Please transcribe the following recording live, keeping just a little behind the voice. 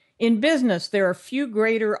In business, there are few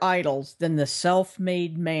greater idols than the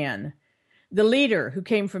self-made man, the leader who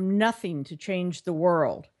came from nothing to change the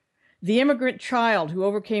world, the immigrant child who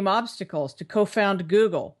overcame obstacles to co-found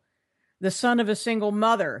Google, the son of a single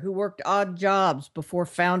mother who worked odd jobs before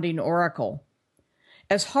founding Oracle.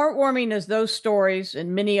 As heartwarming as those stories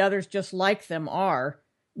and many others just like them are,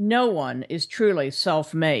 no one is truly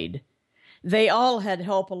self-made. They all had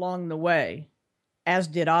help along the way, as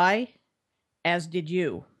did I, as did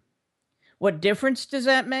you. What difference does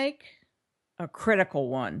that make? A critical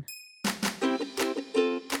one.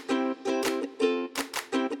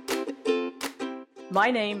 My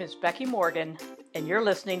name is Becky Morgan, and you're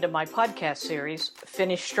listening to my podcast series,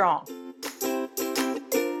 Finish Strong.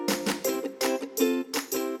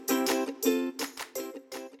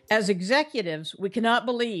 As executives, we cannot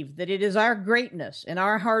believe that it is our greatness and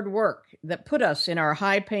our hard work that put us in our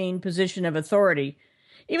high-paying position of authority,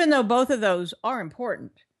 even though both of those are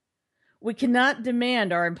important. We cannot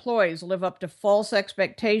demand our employees live up to false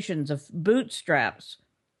expectations of bootstraps,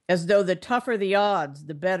 as though the tougher the odds,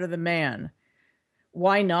 the better the man.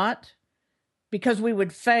 Why not? Because we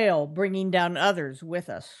would fail bringing down others with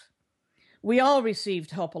us. We all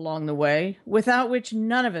received help along the way, without which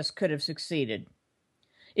none of us could have succeeded.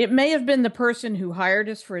 It may have been the person who hired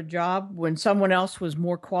us for a job when someone else was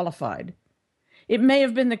more qualified. It may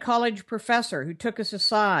have been the college professor who took us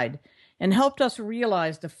aside and helped us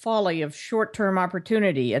realize the folly of short-term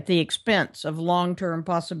opportunity at the expense of long-term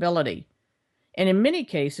possibility. And in many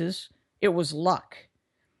cases, it was luck.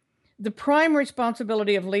 The prime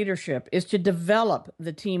responsibility of leadership is to develop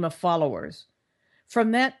the team of followers.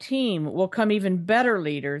 From that team will come even better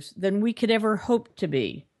leaders than we could ever hope to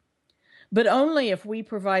be, but only if we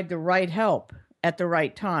provide the right help at the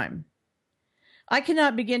right time. I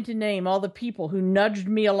cannot begin to name all the people who nudged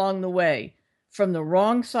me along the way, from the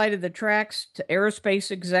wrong side of the tracks to aerospace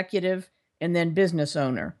executive and then business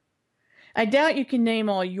owner. I doubt you can name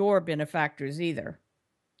all your benefactors either.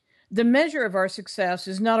 The measure of our success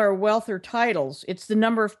is not our wealth or titles, it's the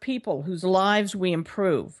number of people whose lives we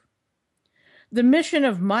improve. The mission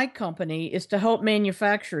of my company is to help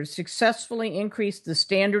manufacturers successfully increase the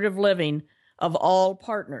standard of living of all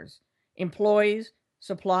partners, employees,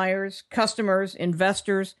 suppliers, customers,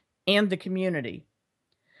 investors, and the community.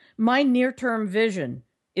 My near-term vision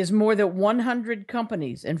is more than 100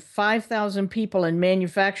 companies and 5,000 people in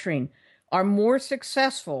manufacturing are more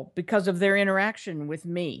successful because of their interaction with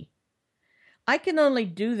me. I can only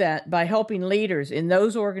do that by helping leaders in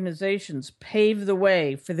those organizations pave the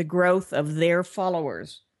way for the growth of their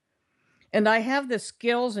followers. And I have the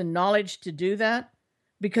skills and knowledge to do that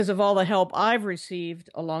because of all the help I've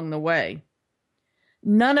received along the way.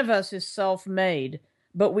 None of us is self-made,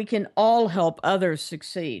 but we can all help others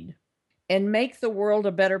succeed and make the world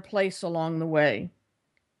a better place along the way.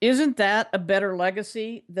 Isn't that a better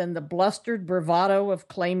legacy than the blustered bravado of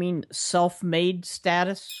claiming self-made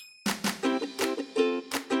status?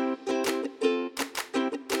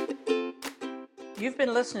 You've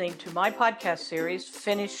been listening to my podcast series,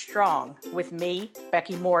 Finish Strong, with me,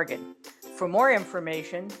 Becky Morgan. For more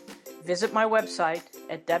information, visit my website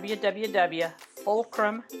at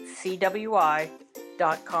www.fulcrumcwi.com.